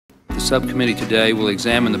The subcommittee today will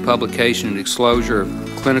examine the publication and disclosure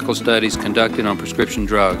of clinical studies conducted on prescription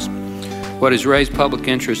drugs. What has raised public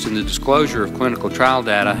interest in the disclosure of clinical trial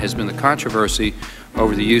data has been the controversy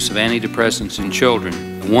over the use of antidepressants in children.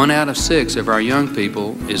 1 out of 6 of our young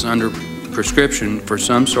people is under prescription for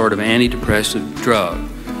some sort of antidepressant drug.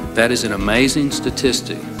 That is an amazing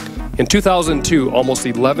statistic. In 2002, almost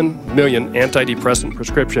 11 million antidepressant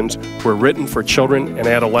prescriptions were written for children and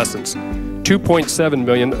adolescents. 2.7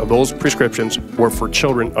 million of those prescriptions were for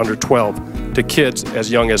children under 12 to kids as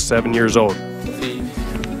young as 7 years old. The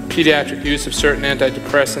pediatric use of certain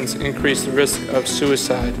antidepressants increased the risk of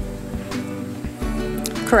suicide.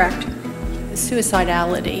 Correct.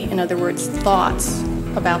 Suicidality, in other words, thoughts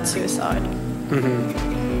about suicide.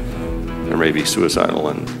 There may be suicidal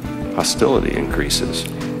and hostility increases.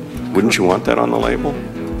 Wouldn't you want that on the label?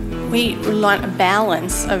 We want a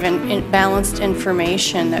balance of balanced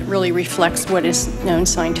information that really reflects what is known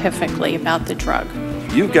scientifically about the drug.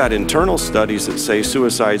 You've got internal studies that say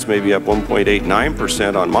suicides may be up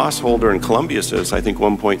 1.89% on Mossholder, and Columbia says, I think,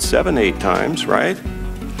 1.78 times, right?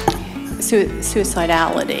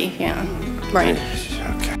 Suicidality, yeah, right.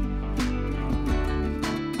 Okay.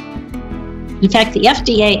 In fact, the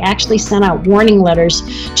FDA actually sent out warning letters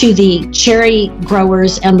to the cherry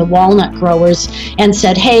growers and the walnut growers and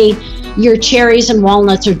said, hey, your cherries and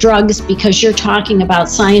walnuts are drugs because you're talking about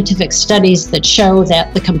scientific studies that show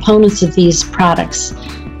that the components of these products,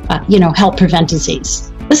 help prevent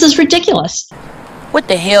disease. This is ridiculous. What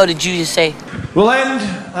the hell did you just say? We'll end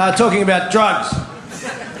talking about drugs.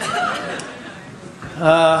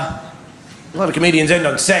 A lot of comedians end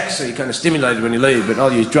on sex, so you're kind of stimulated when you leave, but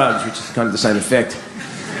I'll use drugs, which is kind of the same effect.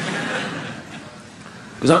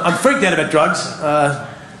 Because I'm freaked out about drugs,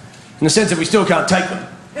 in the sense that we still can't take them.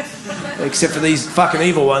 Except for these fucking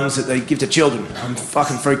evil ones that they give to children. I'm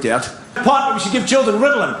fucking freaked out. Pot, we should give children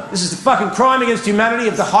Ritalin. This is the fucking crime against humanity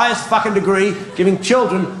of the highest fucking degree, giving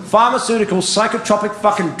children pharmaceutical, psychotropic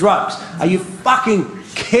fucking drugs. Are you fucking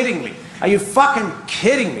kidding me? Are you fucking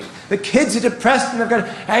kidding me? The kids are depressed and they've got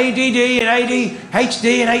ADD and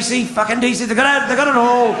ADHD and AC fucking disease. They've got it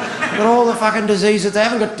all. They've got all the fucking diseases. They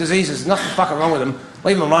haven't got diseases. There's nothing fucking wrong with them.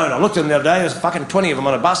 Leave them alone. I looked at them the other day. There's fucking 20 of them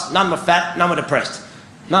on a bus. None were fat. None were depressed.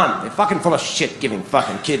 None. They're fucking full of shit giving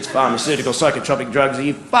fucking kids pharmaceutical psychotropic drugs. Are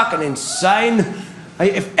you fucking insane?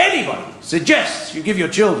 If anybody suggests you give your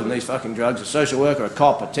children these fucking drugs, a social worker, a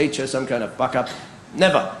cop, a teacher, some kind of fuck up,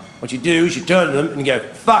 never. What you do is you turn to them and you go,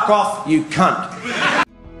 fuck off, you cunt.